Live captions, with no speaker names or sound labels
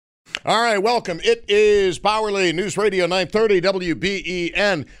All right, welcome. It is Powerly News Radio 930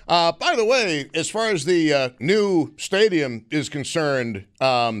 WBEN. By the way, as far as the new stadium is concerned,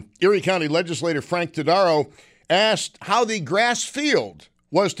 Erie County legislator Frank Todaro asked how the grass field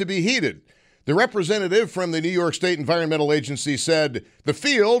was to be heated. The representative from the New York State Environmental Agency said the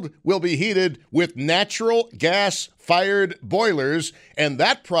field will be heated with natural gas-fired boilers, and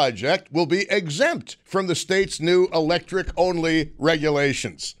that project will be exempt from the state's new electric-only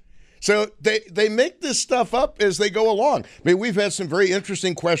regulations. So they make this stuff up as they go along. I mean, we've had some very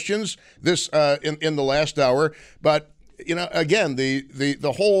interesting questions this in the last hour, but again,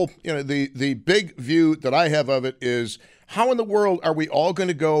 the whole the big view that I have of it is, how in the world are we all going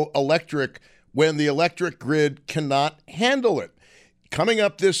to go electric when the electric grid cannot handle it? Coming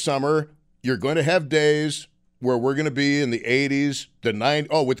up this summer, you're going to have days where we're going to be in the 80s, the 90s.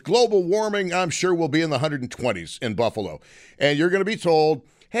 Oh, with global warming, I'm sure we'll be in the 120s in Buffalo. And you're going to be told,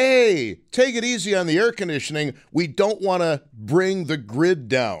 hey, take it easy on the air conditioning. We don't want to bring the grid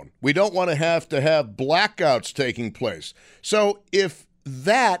down. We don't want to have blackouts taking place. So if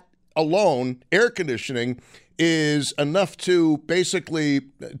that alone, air conditioning, is enough to basically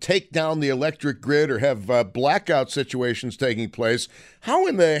take down the electric grid or have blackout situations taking place, how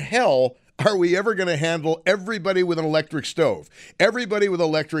in the hell are we ever going to handle everybody with an electric stove, everybody with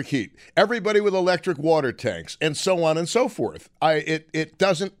electric heat, everybody with electric water tanks, and so on and so forth? It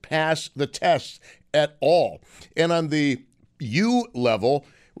doesn't pass the test at all. And on the U level,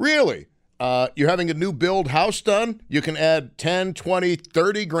 really, you're having a new build house done, you can add 10, 20,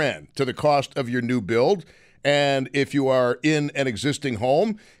 30 grand to the cost of your new build. And if you are in an existing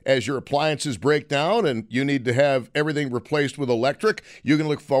home, as your appliances break down and you need to have everything replaced with electric, you can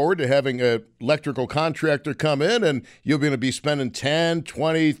look forward to having an electrical contractor come in, and you're going to be spending 10,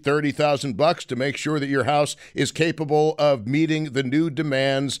 20, 30,000 bucks to make sure that your house is capable of meeting the new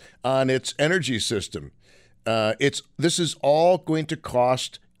demands on its energy system. This is all going to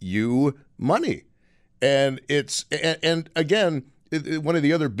cost you money. And again, one of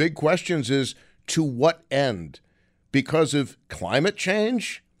the other big questions is, to what end? Because of climate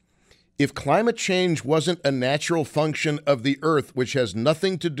change? If climate change wasn't a natural function of the earth, which has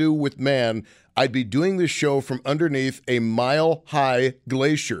nothing to do with man, I'd be doing this show from underneath a mile-high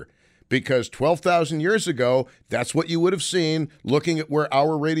glacier. Because 12,000 years ago, that's what you would have seen looking at where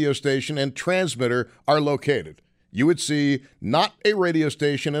our radio station and transmitter are located. You would see not a radio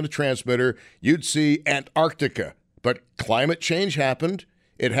station and a transmitter, you'd see Antarctica. But climate change happened.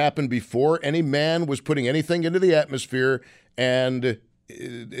 It happened before any man was putting anything into the atmosphere. And,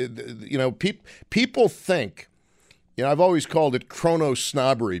 people think, I've always called it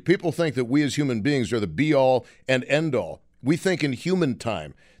chrono-snobbery. People think that we as human beings are the be-all and end-all. We think in human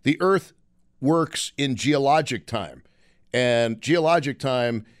time. The Earth works in geologic time. And geologic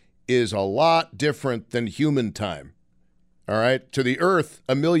time is a lot different than human time. All right? To the Earth,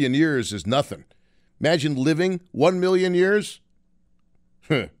 1 million years is nothing. Imagine living 1 million years.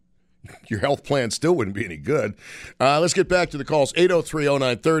 Your health plan still wouldn't be any good. Let's get back to the calls.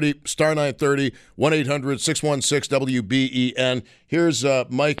 803-0930, star 930, 1-800-616-WBEN. Here's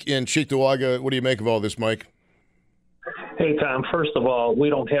Mike in Cheektowaga. What do you make of all this, Mike? Hey, Tom, first of all, we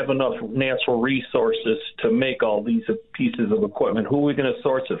don't have enough natural resources to make all these pieces of equipment. Who are we going to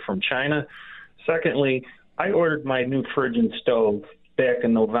source it from? China? Secondly, I ordered my new fridge and stove back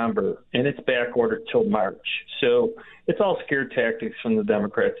in November, and it's back ordered till March. So it's all scare tactics from the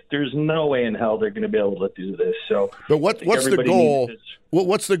Democrats. There's no way in hell they're going to be able to do this. So, but what's the goal?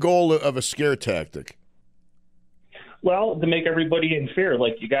 What's the goal of a scare tactic? Well, to make everybody in fear,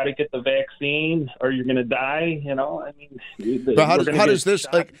 like you got to get the vaccine or you're going to die. But how does this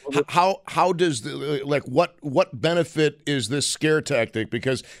what benefit is this scare tactic?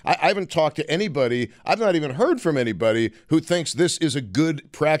 Because I haven't talked to anybody. I've not even heard from anybody who thinks this is a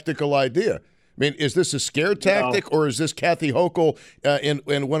good practical idea. I mean, is this a scare tactic, or is this Kathy Hochul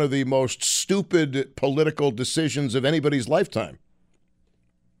in one of the most stupid political decisions of anybody's lifetime?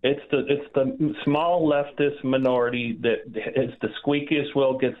 It's the small leftist minority that is the squeakiest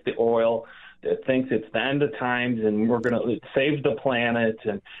wheel gets the oil, that thinks it's the end of times and we're going to save the planet.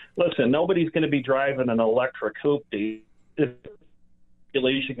 And listen, nobody's going to be driving an electric hoopty. If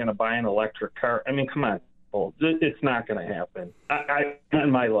you're going to buy an electric car, I mean, come on, it's not going to happen. In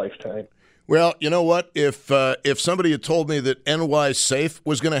my lifetime. Well, you know what? If somebody had told me that NY Safe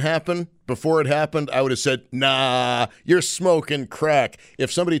was going to happen before it happened, I would have said, nah, you're smoking crack.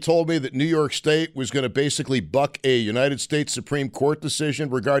 If somebody told me that New York State was going to basically buck a United States Supreme Court decision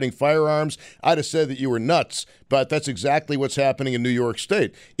regarding firearms, I'd have said that you were nuts. But that's exactly what's happening in New York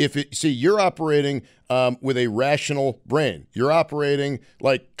State. You're operating with a rational brain. You're operating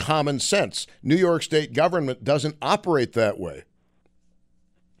like common sense. New York State government doesn't operate that way.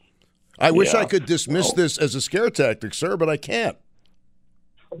 I wish I could dismiss this as a scare tactic, sir, but I can't.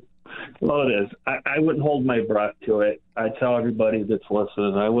 Well, it is. I wouldn't hold my breath to it. I tell everybody that's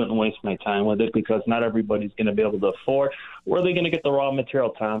listening, I wouldn't waste my time with it because not everybody's going to be able to afford. Where are they going to get the raw material,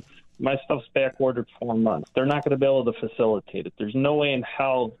 Tom? My stuff's back ordered 4 months. They're not going to be able to facilitate it. There's no way in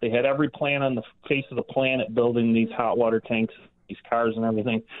hell. They had every plan on the face of the planet building these hot water tanks, these cars and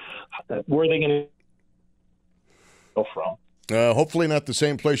everything. Where are they going to go from? Hopefully not the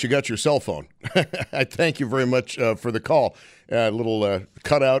same place you got your cell phone. I thank you very much for the call. A little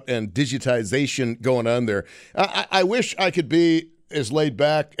cutout and digitization going on there. I wish I could be as laid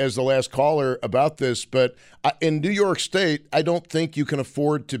back as the last caller about this, but in New York State, I don't think you can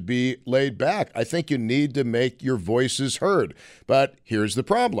afford to be laid back. I think you need to make your voices heard. But here's the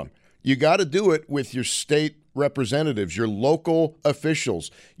problem. You got to do it with your state representatives, your local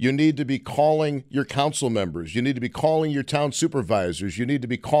officials. You need to be calling your council members. You need to be calling your town supervisors. You need to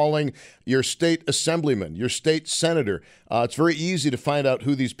be calling your state assemblyman, your state senator. It's very easy to find out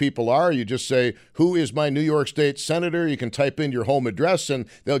who these people are. You just say, who is my New York State senator? You can type in your home address and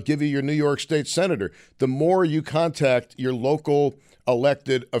they'll give you your New York State senator. The more you contact your local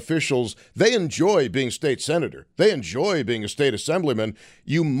elected officials, they enjoy being state senator. They enjoy being a state assemblyman.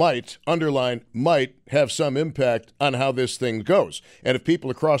 You might, underline, might have some impact on how this thing goes. And if people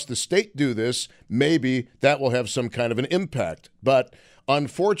across the state do this, maybe that will have some kind of an impact. But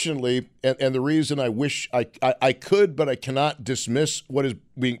unfortunately, and the reason I wish I could, but I cannot dismiss what is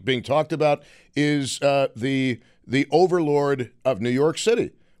being talked about is the overlord of New York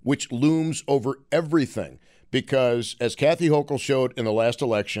City, which looms over everything. Because, as Kathy Hochul showed in the last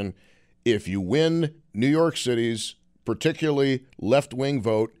election, if you win New York City's particularly left-wing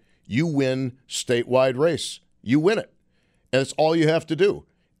vote, you win statewide race. You win it. And that's all you have to do.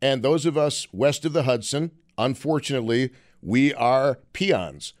 And those of us west of the Hudson, unfortunately, we are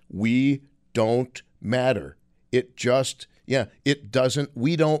peons. We don't matter. It doesn't.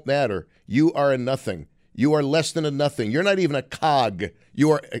 We don't matter. You are a nothing. You are less than a nothing. You're not even a cog.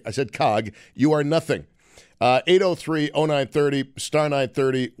 I said cog. You are nothing. 803-0930, star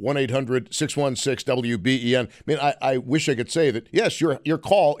 930, 1-800-616-WBEN. I mean, I wish I could say that, yes, your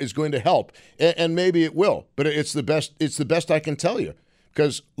call is going to help, and maybe it will, but it's the best I can tell you,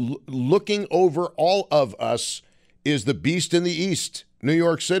 because looking over all of us is the beast in the east, New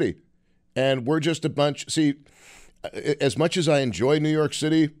York City, and we're just a bunch. See, as much as I enjoy New York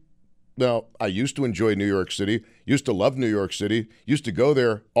City, well, I used to enjoy New York City, used to love New York City, used to go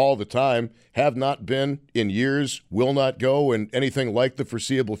there all the time, have not been in years, will not go in anything like the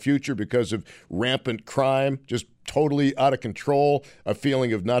foreseeable future because of rampant crime, just totally out of control, a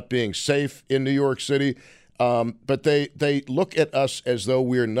feeling of not being safe in New York City. But they look at us as though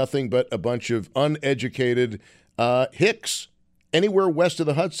we're nothing but a bunch of uneducated hicks. Anywhere west of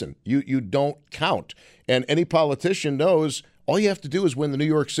the Hudson, you don't count. And any politician knows all you have to do is win the New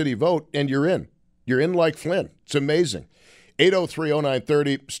York City vote, and you're in. You're in like Flynn. It's amazing.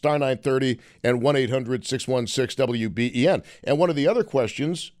 803-0930, star 930, and 1-800-616-WBEN. And one of the other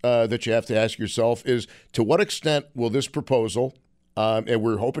questions that you have to ask yourself is, to what extent will this proposal, and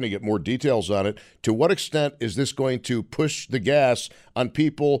we're hoping to get more details on it, to what extent is this going to push the gas on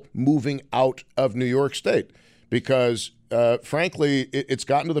people moving out of New York State? Because, frankly, it's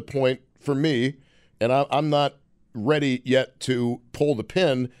gotten to the point for me, and I'm not ready yet to pull the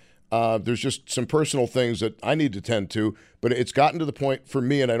pin. There's just some personal things that I need to tend to, but it's gotten to the point for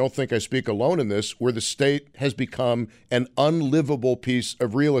me, and I don't think I speak alone in this, where the state has become an unlivable piece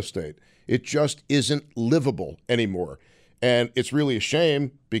of real estate. It just isn't livable anymore. And it's really a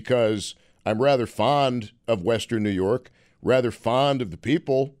shame, because I'm rather fond of Western New York, rather fond of the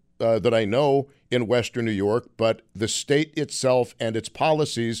people that I know in Western New York, but the state itself and its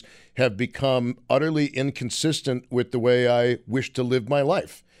policies have become utterly inconsistent with the way I wish to live my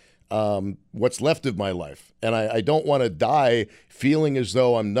life, what's left of my life. And I don't want to die feeling as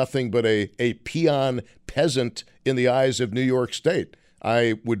though I'm nothing but a peon peasant in the eyes of New York State.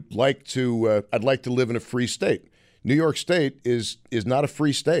 I'd like to live in a free state. New York State is not a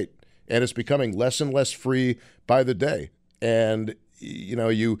free state, and it's becoming less and less free by the day. And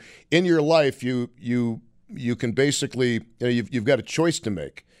you in your life, you can basically, you've got a choice to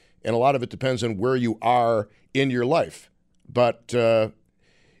make. and a lot of it depends on where you are in your life. But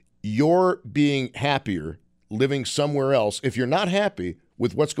you're being happier living somewhere else. If you're not happy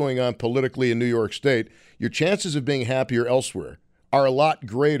with what's going on politically in New York State, your chances of being happier elsewhere are a lot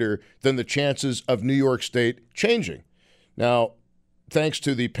greater than the chances of New York State changing. Now, thanks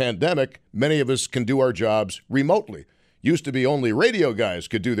to the pandemic, many of us can do our jobs remotely. Used to be only radio guys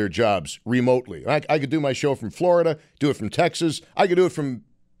could do their jobs remotely. I could do my show from Florida, do it from Texas. I could do it from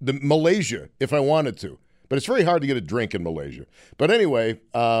Malaysia if I wanted to. But it's very hard to get a drink in Malaysia. But anyway,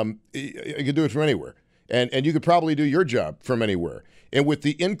 I could do it from anywhere. And you could probably do your job from anywhere. And with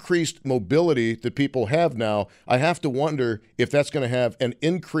the increased mobility that people have now, I have to wonder if that's going to have an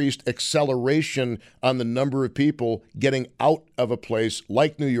increased acceleration on the number of people getting out of a place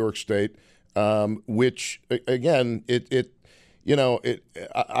like New York State, which, again,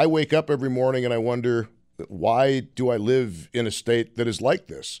 I wake up every morning and I wonder, why do I live in a state that is like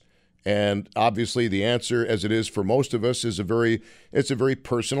this? And obviously the answer, as it is for most of us, is a very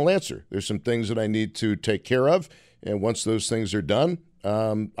personal answer. There's some things that I need to take care of. And once those things are done,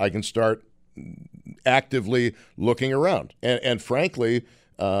 I can start actively looking around. And frankly,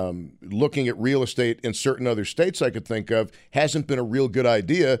 looking at real estate in certain other states I could think of hasn't been a real good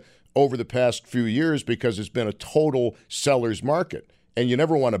idea over the past few years because it's been a total seller's market. And you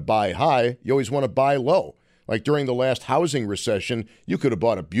never want to buy high. You always want to buy low. Like during the last housing recession, you could have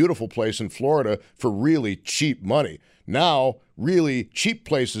bought a beautiful place in Florida for really cheap money. Now, really cheap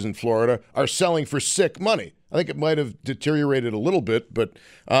places in Florida are selling for sick money. I think it might have deteriorated a little bit, but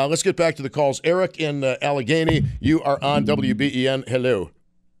let's get back to the calls. Eric in Allegheny, you are on WBEN. Hello.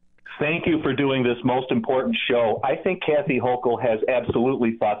 Thank you for doing this most important show. I think Kathy Hochul has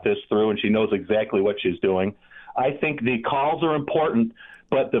absolutely thought this through, and she knows exactly what she's doing. I think the calls are important,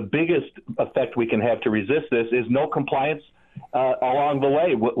 but the biggest effect we can have to resist this is no compliance along the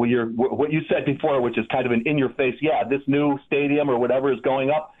way. What you said before, which is kind of an in-your-face, this new stadium or whatever is going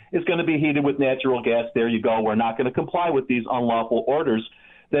up is going to be heated with natural gas. There you go. We're not going to comply with these unlawful orders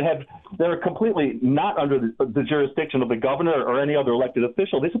that are completely not under the jurisdiction of the governor or any other elected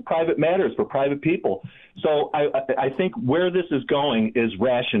official. These are private matters for private people. So I think where this is going is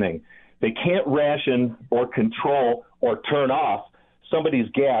rationing. They can't ration or control or turn off somebody's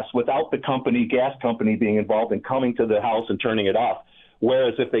gas without the gas company being involved in coming to the house and turning it off.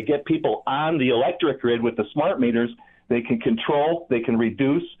 Whereas if they get people on the electric grid with the smart meters, they can control, they can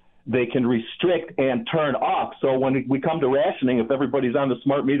reduce, they can restrict and turn off. So when we come to rationing, if everybody's on the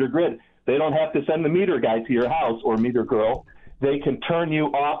smart meter grid, they don't have to send the meter guy to your house or meter girl. They can turn you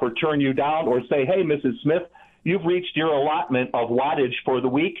off or turn you down or say, hey, Mrs. Smith, you've reached your allotment of wattage for the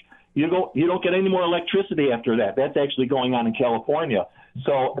week. You don't get any more electricity after that. That's actually going on in California.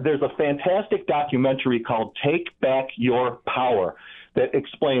 So there's a fantastic documentary called Take Back Your Power that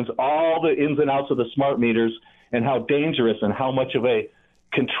explains all the ins and outs of the smart meters and how dangerous and how much of a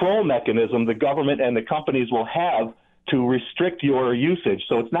control mechanism the government and the companies will have to restrict your usage.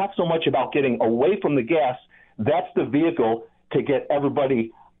 So it's not so much about getting away from the gas. That's the vehicle to get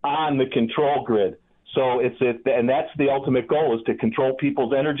everybody on the control grid. So and that's the ultimate goal, is to control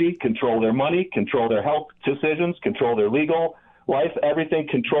people's energy, control their money, control their health decisions, control their legal life, everything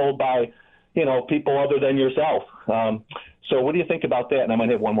controlled by, people other than yourself. So what do you think about that? And I might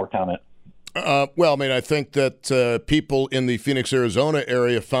have one more comment. I think that people in the Phoenix, Arizona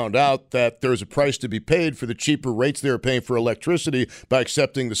area found out that there's a price to be paid for the cheaper rates they were paying for electricity by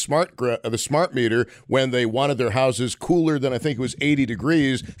accepting the smart meter when they wanted their houses cooler than, I think it was 80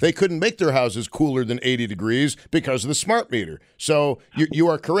 degrees. They couldn't make their houses cooler than 80 degrees because of the smart meter. So you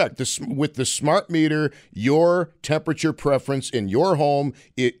are correct. With the smart meter, your temperature preference in your home,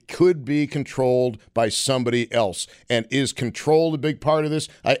 it could be controlled by somebody else. And is control a big part of this?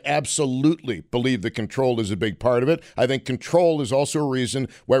 I absolutely believe that control is a big part of it. I think control is also a reason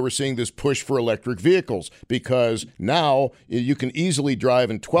why we're seeing this push for electric vehicles, because now you can easily drive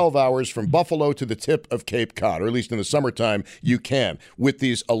in 12 hours from Buffalo to the tip of Cape Cod, or at least in the summertime you can. With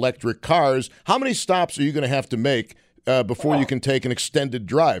these electric cars, how many stops are you going to have to make before you can take an extended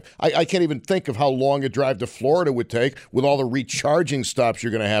drive? I can't even think of how long a drive to Florida would take with all the recharging stops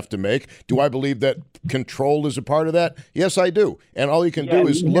you're going to have to make. Do I believe that control is a part of that? Yes, I do. And all you can do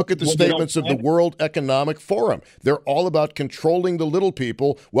is look at the statements of the World Economic Forum. They're all about controlling the little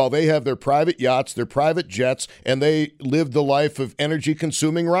people while they have their private yachts, their private jets, and they live the life of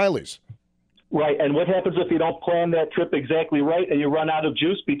energy-consuming Rileys. Right, and what happens if you don't plan that trip exactly right and you run out of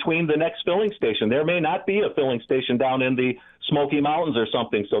juice between the next filling station? There may not be a filling station down in the Smoky Mountains or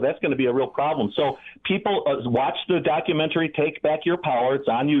something, so that's going to be a real problem. So people watch the documentary Take Back Your Power. It's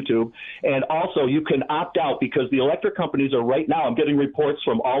on YouTube. And also you can opt out because the electric companies are right now, I'm getting reports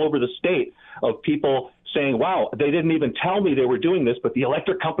from all over the state of people saying, wow, they didn't even tell me they were doing this, but the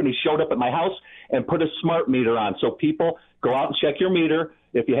electric company showed up at my house and put a smart meter on. So people go out and check your meter.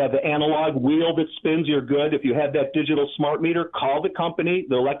 If you have the analog wheel that spins, you're good. If you have that digital smart meter, call the company,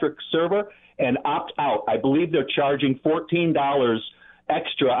 the electric server, and opt out. I believe they're charging $14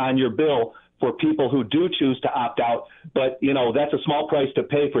 extra on your bill for people who do choose to opt out. But, you know, that's a small price to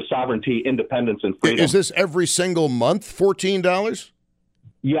pay for sovereignty, independence, and freedom. Is this every single month, $14?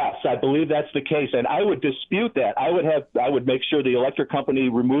 Yes, I believe that's the case. And I would dispute that. I would make sure the electric company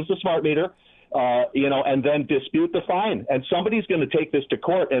removes the smart meter, and then dispute the fine. And somebody's going to take this to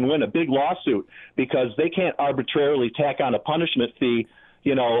court and win a big lawsuit because they can't arbitrarily tack on a punishment fee,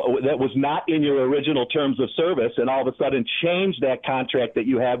 that was not in your original terms of service, and all of a sudden change that contract that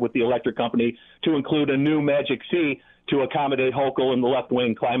you have with the electric company to include a new magic fee to accommodate Hochul and the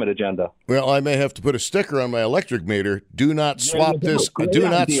left-wing climate agenda. Well, I may have to put a sticker on my electric meter. Do not swap this. Do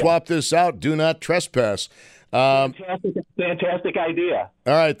not swap this out. Do not trespass. Fantastic idea.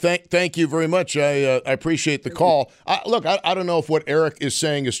 All right, thank you very much. I appreciate the call. Look, I don't know if what Eric is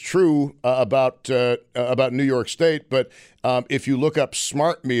saying is true about New York State, but if you look up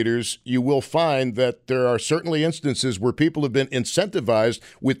smart meters, you will find that there are certainly instances where people have been incentivized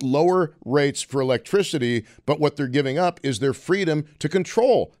with lower rates for electricity, but what they're giving up is their freedom to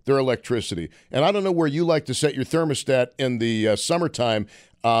control their electricity. And I don't know where you like to set your thermostat in the summertime.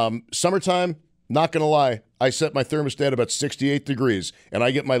 Summertime, not going to lie, I set my thermostat about 68 degrees, and I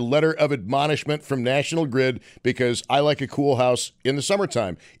get my letter of admonishment from National Grid because I like a cool house in the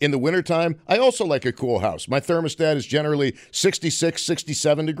summertime. In the wintertime, I also like a cool house. My thermostat is generally 66,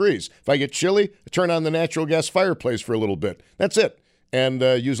 67 degrees. If I get chilly, I turn on the natural gas fireplace for a little bit. That's it. And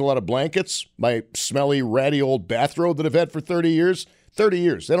use a lot of blankets. My smelly, ratty old bathrobe that I've had for 30 years. 30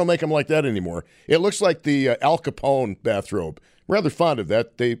 years. They don't make them like that anymore. It looks like the Al Capone bathrobe. Rather fond of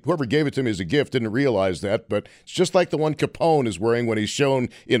that. Whoever gave it to me as a gift didn't realize that, but it's just like the one Capone is wearing when he's shown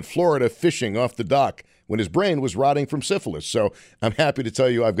in Florida fishing off the dock when his brain was rotting from syphilis. So I'm happy to tell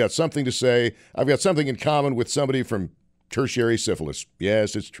you I've got something to say. I've got something in common with somebody from tertiary syphilis.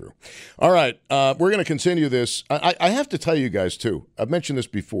 Yes, it's true. All right, we're going to continue this. I have to tell you guys, too, I've mentioned this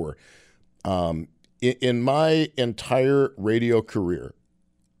before. In my entire radio career,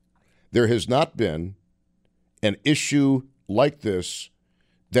 there has not been an issue like this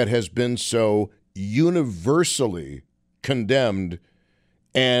that has been so universally condemned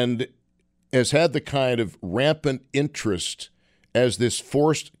and has had the kind of rampant interest as this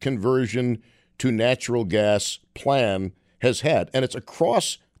forced conversion to natural gas plan has had. And it's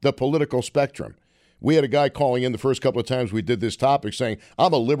across the political spectrum. We had a guy calling in the first couple of times we did this topic saying,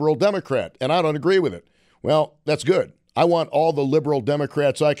 I'm a liberal Democrat and I don't agree with it. Well, that's good. I want all the liberal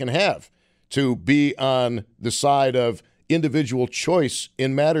Democrats I can have to be on the side of individual choice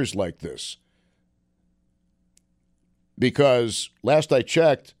in matters like this. Because last I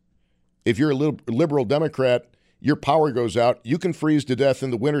checked, if you're a liberal Democrat, your power goes out. You can freeze to death in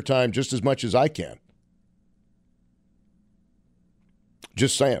the wintertime just as much as I can.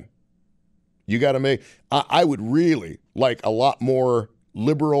 Just saying. You got to make, I would really like a lot more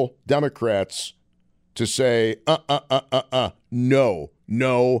liberal Democrats to say, no,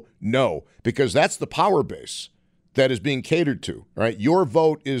 because that's the power base that is being catered to, right? Your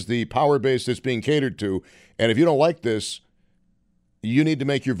vote is the power base that's being catered to, and if you don't like this, you need to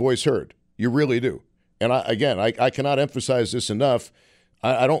make your voice heard. You really do. And I cannot emphasize this enough.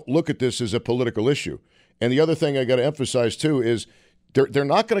 I don't look at this as a political issue. And the other thing I got to emphasize, too, is they're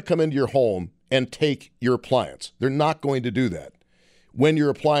not going to come into your home and take your appliance. They're not going to do that. When your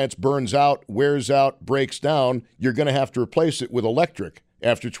appliance burns out, wears out, breaks down, you're going to have to replace it with electric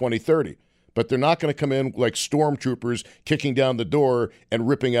after 2030. But they're not going to come in like stormtroopers kicking down the door and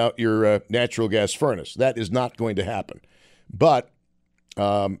ripping out your natural gas furnace. That is not going to happen. But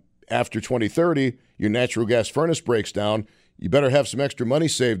after 2030, your natural gas furnace breaks down. You better have some extra money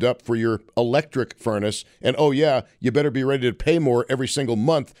saved up for your electric furnace. And, oh, yeah, you better be ready to pay more every single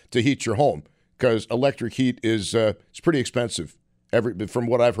month to heat your home because electric heat is it's pretty expensive, from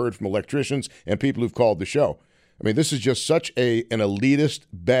what I've heard from electricians and people who've called the show. I mean, this is just such an elitist,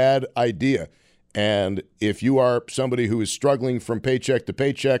 bad idea. And if you are somebody who is struggling from paycheck to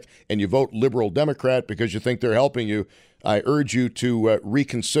paycheck and you vote liberal Democrat because you think they're helping you, I urge you to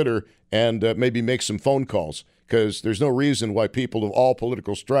reconsider and maybe make some phone calls because there's no reason why people of all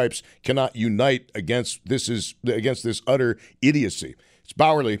political stripes cannot unite against this utter idiocy. It's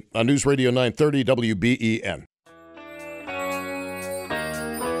Bauerle on News Radio 930 WBEN.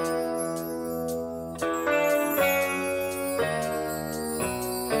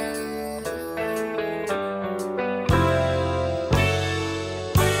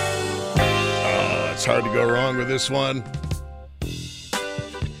 It's hard to go wrong with this one.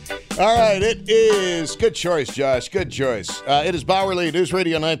 All right, it is. Good choice, Josh. Good choice. It is Bauerle, News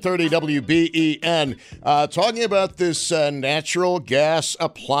Radio 930 WBEN, talking about this natural gas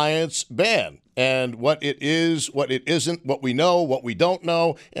appliance ban and what it is, what it isn't, what we know, what we don't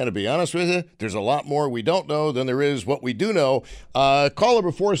know. And to be honest with you, there's a lot more we don't know than there is what we do know. Caller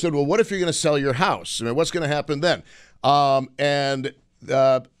before said, well, what if you're going to sell your house? I mean, what's going to happen then? I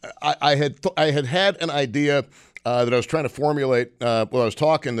had an idea that I was trying to formulate while I was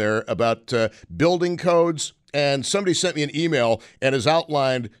talking there about building codes, and somebody sent me an email and has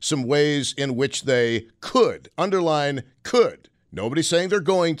outlined some ways in which they could, underline could. Nobody's saying they're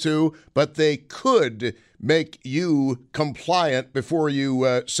going to, but they could make you compliant before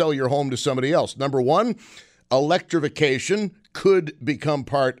you sell your home to somebody else. Number one, electrification could become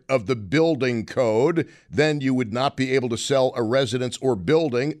part of the building code. Then you would not be able to sell a residence or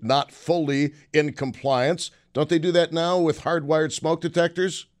building not fully in compliance. Don't they do that now with hardwired smoke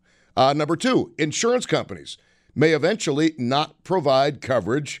detectors? Number two, insurance companies may eventually not provide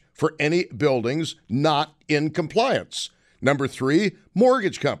coverage for any buildings not in compliance. Number three,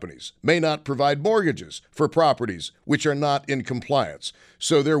 mortgage companies may not provide mortgages for properties which are not in compliance.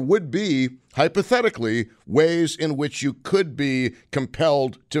 So there would be, hypothetically, ways in which you could be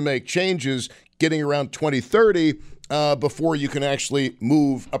compelled to make changes getting around 2030 before you can actually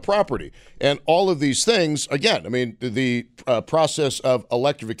move a property. And all of these things, again, I mean, the process of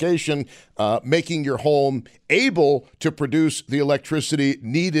electrification, making your home able to produce the electricity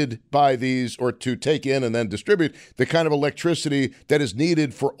needed by these, or to take in and then distribute the kind of electricity that is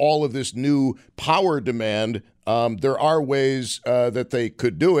needed for all of this new power demand. There are ways that they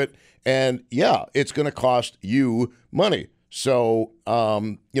could do it. And yeah, it's going to cost you money. So,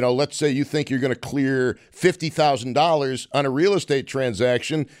 let's say you think you're going to clear $50,000 on a real estate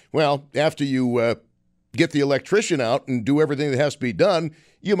transaction. Well, after you get the electrician out and do everything that has to be done,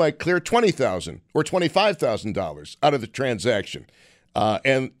 you might clear $20,000 or $25,000 out of the transaction.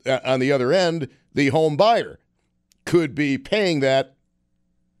 And on the other end, the home buyer could be paying that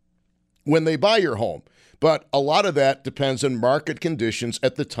when they buy your home. But a lot of that depends on market conditions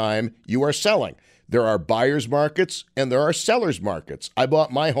at the time you are selling. There are buyer's markets and there are seller's markets. I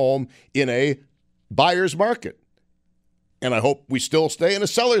bought my home in a buyer's market, and I hope we still stay in a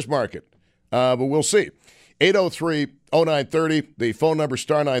seller's market, but we'll see. 803-0930, the phone number,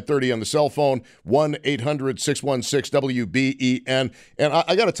 star 930 on the cell phone, 1-800-616-WBEN. And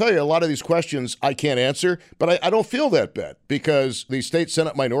I got to tell you, a lot of these questions I can't answer, but I don't feel that bad because the state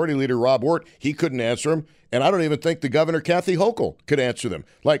Senate Minority Leader, Rob Ortt, he couldn't answer them. And I don't even think the governor, Kathy Hochul, could answer them.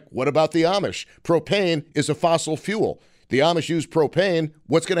 Like, what about the Amish? Propane is a fossil fuel. The Amish use propane.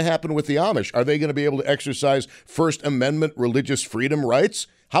 What's going to happen with the Amish? Are they going to be able to exercise First Amendment religious freedom rights?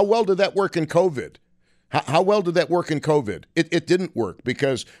 How well did that work in COVID? How well did that work in COVID? It didn't work,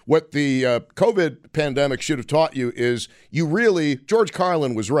 because what the COVID pandemic should have taught you is George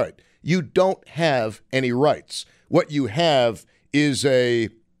Carlin was right. You don't have any rights. What you have is a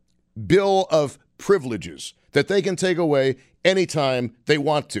bill of privileges that they can take away anytime they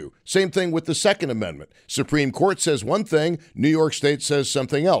want to. Same thing with the Second Amendment. Supreme Court says one thing, New York State says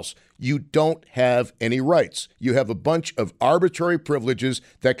something else. You don't have any rights. You have a bunch of arbitrary privileges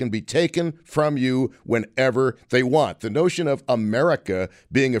that can be taken from you whenever they want. The notion of America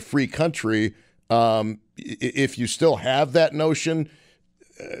being a free country, if you still have that notion,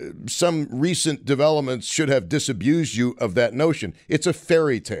 some recent developments should have disabused you of that notion. It's a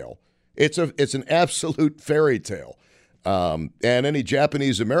fairy tale. It's an absolute fairy tale. And any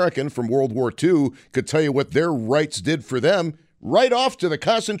Japanese American from World War II could tell you what their rights did for them. Right off to the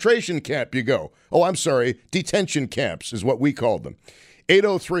concentration camp you go. Oh, I'm sorry, detention camps is what we called them.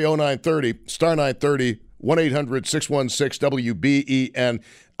 803-0930, star 930, 1-800-616-WBEN.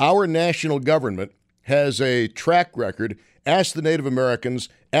 Our national government has a track record. Ask the Native Americans,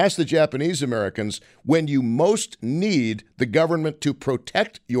 ask the Japanese Americans, when you most need the government to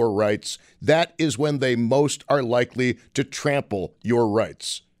protect your rights, that is when they most are likely to trample your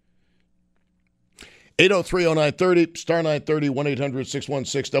rights. 803-0930, star 930,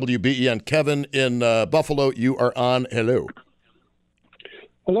 1-800-616-WBEN. Kevin in Buffalo, you are on. Hello.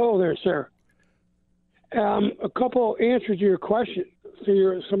 Hello there, sir. A couple answers to your question,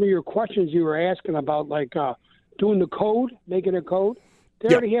 some of your questions you were asking about, like doing the code, making a code. They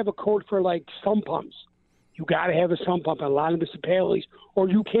already have a code for like sump pumps. You got to have a sump pump in a lot of municipalities, or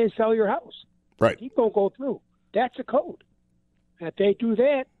you can't sell your house. Right. People don't go through. That's a code. If they do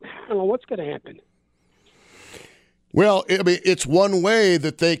that, I don't know what's going to happen. Well, I mean, it's one way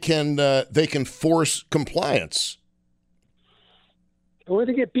that they can force compliance. The only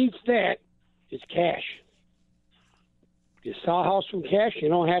thing that beats that is cash. You sell a house from cash, you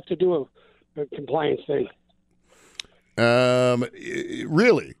don't have to do a compliance thing.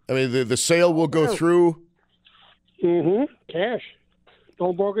 Really? I mean, the sale will go through? Mm-hmm. Cash.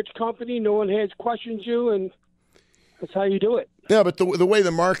 No mortgage company. No one has questions you, and that's how you do it. Yeah, but the way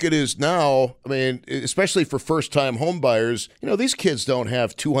the market is now, I mean, especially for first-time home buyers, these kids don't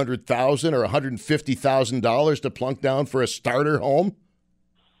have $200,000 or $150,000 to plunk down for a starter home.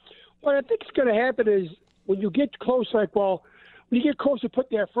 What I think is going to happen is when you get close, when you get close to put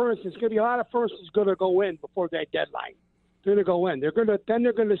that furnace, there's going to be a lot of furnaces going to go in before that deadline. They're going to go in. They're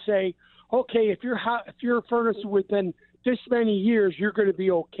going to say, okay, if your furnace is within this many years, you're going to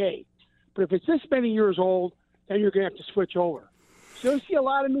be okay. But if it's this many years old, then you're going to have to switch over. So you'll see a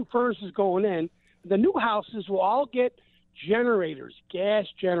lot of new furnaces going in. The new houses will all get generators, gas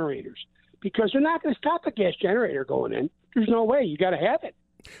generators, because they're not going to stop a gas generator going in. There's no way. You got to have it.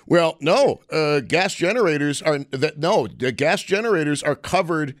 Well, no, gas generators are the gas generators are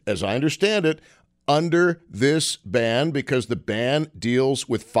covered, as I understand it, under this ban because the ban deals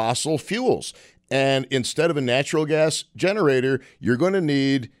with fossil fuels. And instead of a natural gas generator, you're going to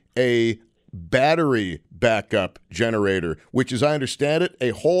need a battery backup generator, which, as I understand it,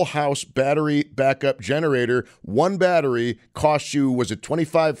 a whole house battery backup generator. One battery costs you, was it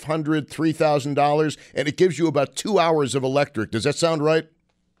 $2,500, $3,000, and it gives you about 2 hours of electric. Does that sound right?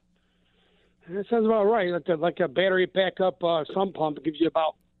 That sounds about right. Like a battery backup sump pump gives you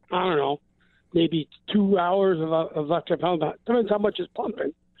about, I don't know, maybe 2 hours of electric. Depends how much it's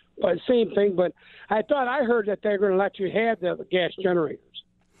pumping. But same thing. But I heard that they're going to let you have the gas generators.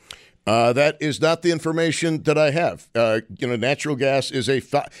 That is not the information that I have. Natural gas is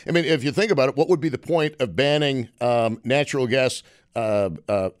if you think about it, what would be the point of banning natural gas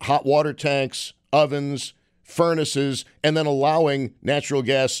hot water tanks, ovens, furnaces, and then allowing natural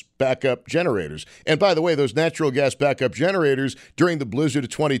gas backup generators? And by the way, those natural gas backup generators during the blizzard of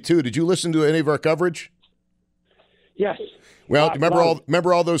 22, did you listen to any of our coverage? Yes. Well,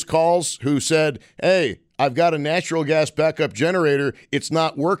 remember all those calls who said, hey, I've got a natural gas backup generator. It's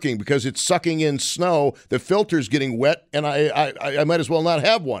not working because it's sucking in snow. The filter's getting wet, and I might as well not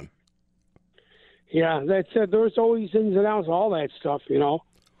have one. Yeah, that's there's always ins and outs, all that stuff, The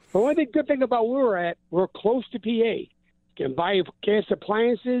only good thing about where we're close to PA. You can buy gas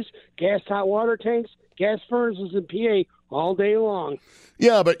appliances, gas hot water tanks, gas furnaces in PA all day long.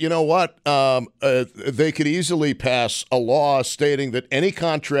 Yeah, but you know what? They could easily pass a law stating that any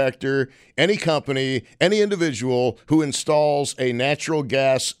contractor, any company, any individual who installs a natural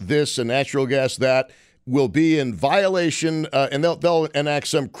gas this and natural gas that will be in violation, and they'll enact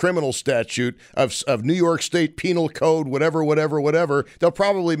some criminal statute of New York State Penal Code, whatever. They'll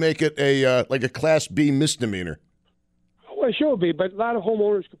probably make it a Class B misdemeanor. Well, it should be, but a lot of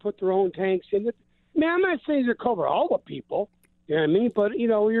homeowners could put their own tanks in it. I'm not saying to cover all the people, you know what I mean? But,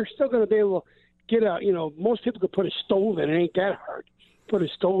 you're still going to be able to get most people could put a stove in. It ain't that hard. Put a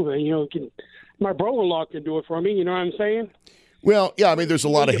stove in, my brother-in-law can do it for me, you know what I'm saying? Well, yeah, I mean, there's a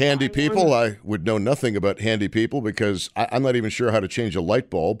lot of handy people. I would know nothing about handy people because I'm not even sure how to change a light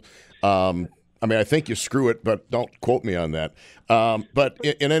bulb. I think you screw it, but don't quote me on that. But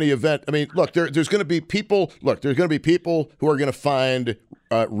in any event, I mean, look, there's going to be people. Look, there's going to be people who are going to find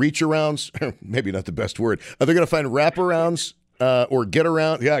reach-arounds. Maybe not the best word. They're going to find wraparounds or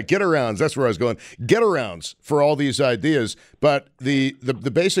get-around. Yeah, get-arounds. That's where I was going. Get-arounds for all these ideas. But the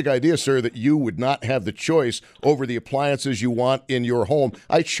basic idea, sir, that you would not have the choice over the appliances you want in your home.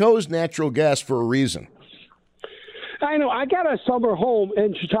 I chose natural gas for a reason. I know. I got a summer home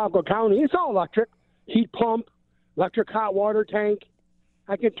in Chautauqua County. It's all electric. Heat pump, electric hot water tank.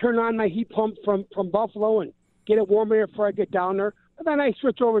 I can turn on my heat pump from Buffalo and get it warm there before I get down there. But then I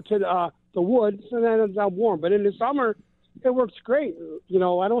switch over to the wood, so then it's not warm. But in the summer, it works great. I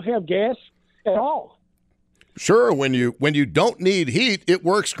don't have gas at all. Sure, when you don't need heat, it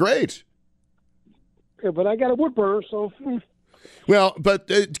works great. Yeah, but I got a wood burner, so... Well, but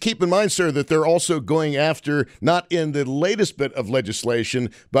keep in mind, sir, that they're also going after, not in the latest bit of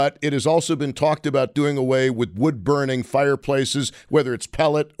legislation, but it has also been talked about doing away with wood-burning fireplaces, whether it's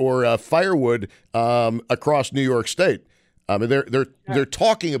pellet or firewood, across New York State. I mean, they're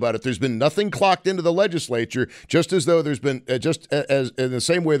talking about it. There's been nothing clocked into the legislature, just as though there's been just as in the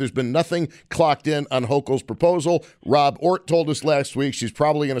same way there's been nothing clocked in on Hochul's proposal. Rob Ort told us last week she's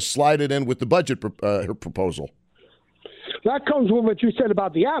probably going to slide it in with the budget her proposal. That comes with what you said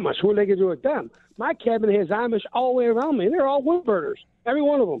about the Amish. What are they going to do with them? My cabin has Amish all the way around me, and they're all wood burners, every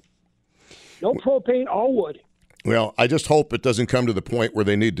one of them. No propane, all wood. Well, I just hope it doesn't come to the point where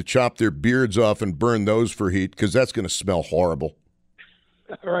they need to chop their beards off and burn those for heat, because that's going to smell horrible.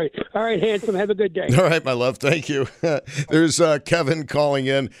 All right, handsome. Have a good day. All right, my love. Thank you. There's Kevin calling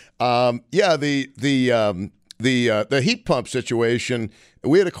in. The heat pump situation.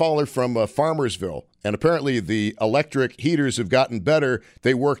 We had a caller from Farmersville, and apparently the electric heaters have gotten better.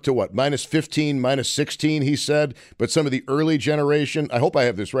 They work to what, -15, -16, he said. But some of the early generation, I hope I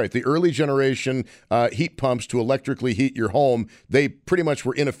have this right, the early generation heat pumps to electrically heat your home, they pretty much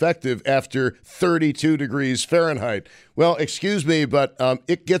were ineffective after 32 degrees Fahrenheit. Well, excuse me, but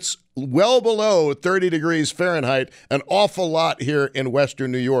it gets well below 30 degrees Fahrenheit an awful lot here in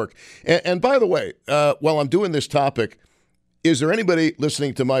Western New York. And by the way, while I'm doing this topic, is there anybody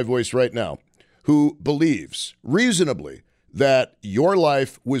listening to my voice right now who believes reasonably that your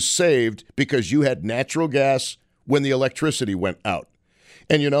life was saved because you had natural gas when the electricity went out?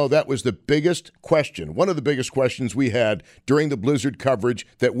 And, you know, that was the biggest question, one of the biggest questions we had during the blizzard coverage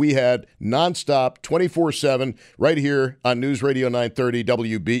that we had nonstop, 24/7, right here on News Radio 930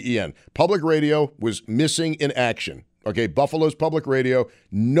 WBEN. Public radio was missing in action. Okay, Buffalo's public radio,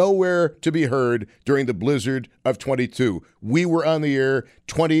 nowhere to be heard during the blizzard of 22. We were on the air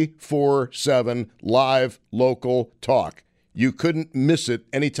 24/7, live, local talk. You couldn't miss it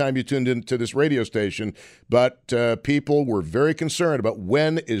anytime you tuned into this radio station, but people were very concerned about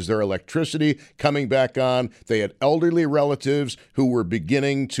when is their electricity coming back on. They had elderly relatives who were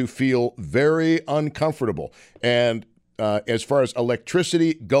beginning to feel very uncomfortable. And as far as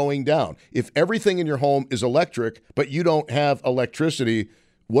electricity going down, if everything in your home is electric, but you don't have electricity,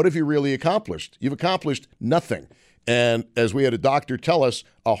 what have you really accomplished? You've accomplished nothing. And as we had a doctor tell us,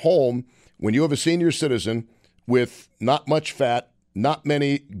 a home, when you have a senior citizen with not much fat, not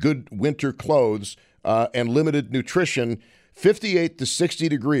many good winter clothes, and limited nutrition, 58 to 60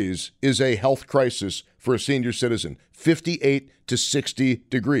 degrees is a health crisis for a senior citizen. 58 to 60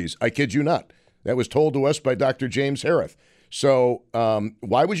 degrees. I kid you not. That was told to us by Dr. James Hareth. So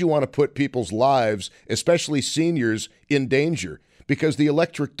why would you want to put people's lives, especially seniors, in danger? Because the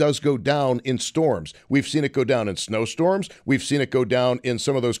electric does go down in storms. We've seen it go down in snowstorms. We've seen it go down in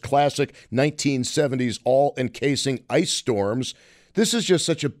some of those classic 1970s all-encasing ice storms. This is just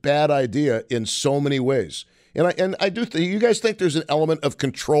such a bad idea in so many ways. And I do think, you guys think there's an element of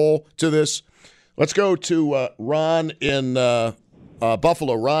control to this? Let's go to Ron in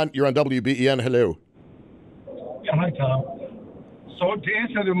Buffalo. Ron, you're on WBEN. Hello. Yeah, hi, Tom. So to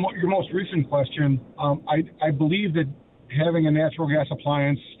answer your most recent question, I believe that having a natural gas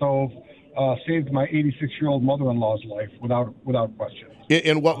appliance stove saved my 86-year-old mother-in-law's life without question.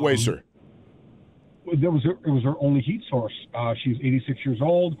 In what way, sir? It was her only heat source. She's 86 years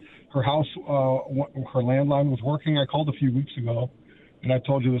old. Her house, her landline was working. I called a few weeks ago, and I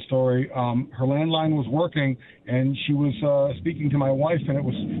told you the story. Her landline was working, and she was speaking to my wife, and it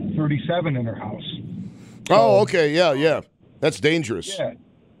was 37 in her house. So, okay, yeah. That's dangerous. Yeah,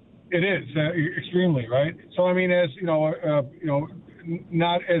 it is extremely, right? So I mean, as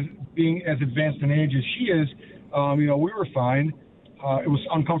not as being as advanced in age as she is, we were fine. It was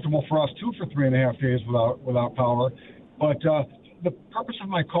uncomfortable for us too for 3.5 days without power. But the purpose of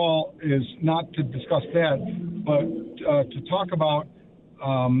my call is not to discuss that, but to talk about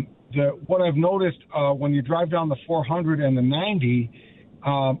what I've noticed when you drive down the 400 and the 90.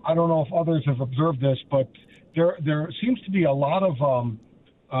 I don't know if others have observed this, but there seems to be a lot of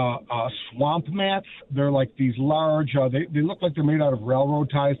swamp mats. They're like these large, they look like they're made out of railroad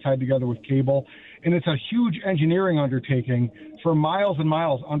ties tied together with cable. And it's a huge engineering undertaking for miles and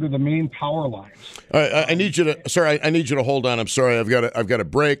miles under the main power lines. I need you to hold on. I'm sorry. I've got a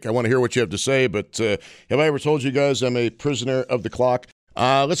break. I want to hear what you have to say, but have I ever told you guys I'm a prisoner of the clock?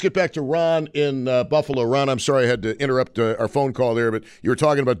 Let's get back to Ron in Buffalo. Ron, I'm sorry I had to interrupt our phone call there, but you were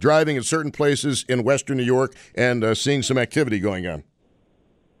talking about driving in certain places in Western New York and seeing some activity going on.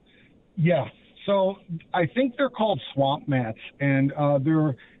 Yeah. So I think they're called swamp mats, and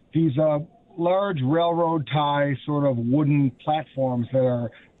they're these large railroad tie sort of wooden platforms that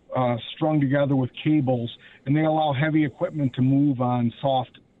are strung together with cables, and they allow heavy equipment to move on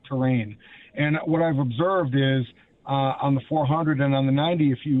soft terrain. And what I've observed is on the 400 and on the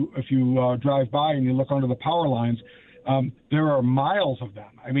 90, if you drive by and you look under the power lines, there are miles of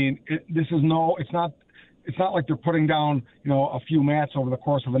them. I mean, it's not it's not like they're putting down, a few mats over the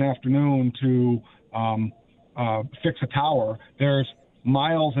course of an afternoon to fix a tower. There's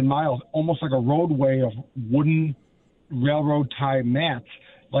miles and miles, almost like a roadway of wooden railroad tie mats,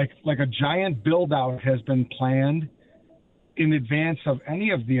 like a giant build out has been planned in advance of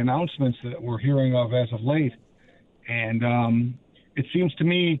any of the announcements that we're hearing of as of late. And it seems to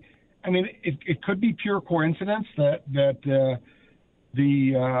me, it could be pure coincidence that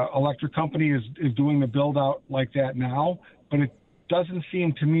the electric company is doing the build out like that now, but it doesn't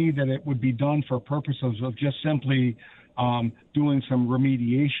seem to me that it would be done for purposes of just simply doing some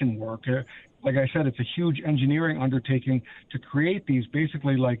remediation work. Like I said, it's a huge engineering undertaking to create these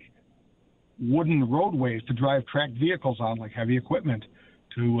basically like wooden roadways to drive tracked vehicles on, like heavy equipment,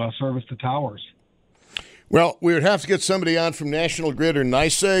 to service the towers. Well, we would have to get somebody on from National Grid or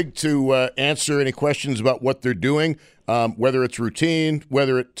NYSEG to answer any questions about what they're doing, whether it's routine,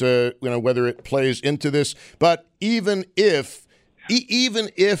 whether it plays into this. But even if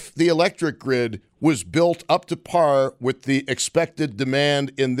the electric grid was built up to par with the expected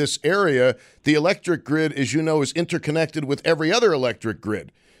demand in this area, the electric grid, as you know, is interconnected with every other electric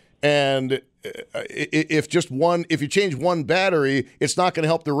grid. And if you change one battery, it's not going to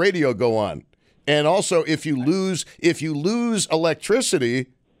help the radio go on. And also, if you lose electricity,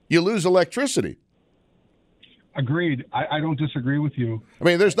 you lose electricity. Agreed. I don't disagree with you.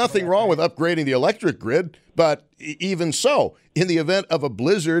 There's nothing wrong with upgrading the electric grid, but even so, in the event of a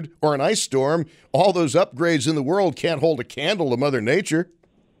blizzard or an ice storm, all those upgrades in the world can't hold a candle to Mother Nature.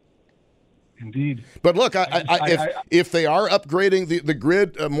 Indeed. But look, if they are upgrading the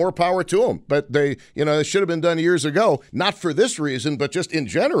grid, more power to them. But it should have been done years ago, not for this reason, but just in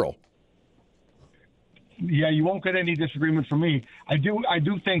general. Yeah, you won't get any disagreement from me. I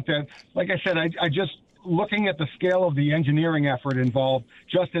do think that, like I said, I just looking at the scale of the engineering effort involved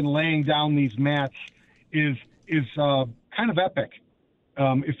just in laying down these mats is kind of epic.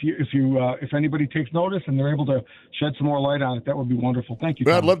 If anybody takes notice and they're able to shed some more light on it, that would be wonderful. Thank you,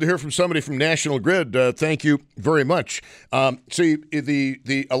 Tom. Well, I'd love to hear from somebody from National Grid. Thank you very much. See,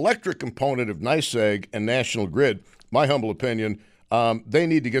 the electric component of NYSEG and National Grid, my humble opinion, they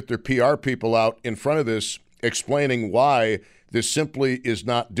need to get their PR people out in front of this, explaining why this simply is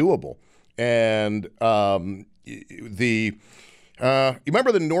not doable. And you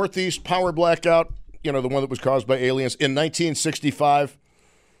remember the Northeast power blackout? The one that was caused by aliens in 1965.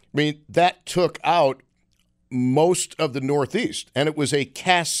 That took out most of the Northeast, and it was a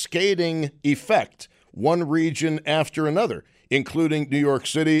cascading effect, one region after another, including New York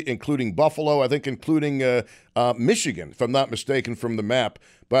City, including Buffalo, I think including Michigan, if I'm not mistaken from the map.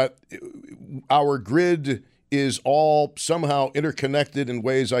 But our grid is all somehow interconnected in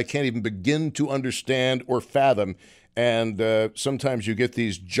ways I can't even begin to understand or fathom. And sometimes you get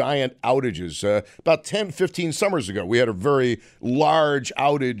these giant outages. About 10, 15 summers ago, we had a very large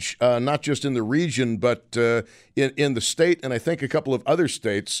outage, not just in the region, but in the state, and I think a couple of other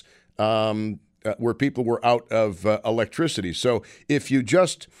states where people were out of electricity. So if you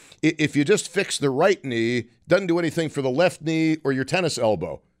just fix the right knee, doesn't do anything for the left knee or your tennis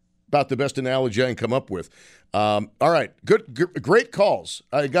elbow. About the best analogy I can come up with. All right, great calls,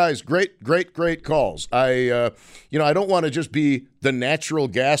 guys. Great calls. I don't want to just be the natural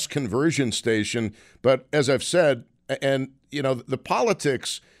gas conversion station, but as I've said, and the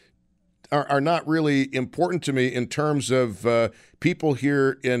politics are not really important to me in terms of people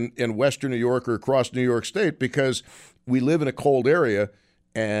here in Western New York or across New York State, because we live in a cold area.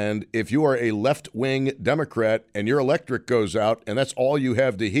 And if you are a left-wing Democrat and your electric goes out and that's all you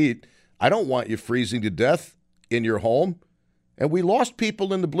have to heat, I don't want you freezing to death in your home. And we lost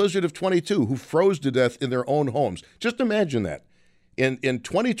people in the blizzard of 22 who froze to death in their own homes. Just imagine that. In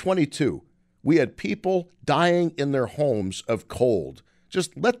 2022, we had people dying in their homes of cold.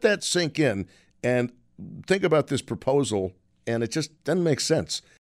 Just let that sink in and think about this proposal, and it just doesn't make sense.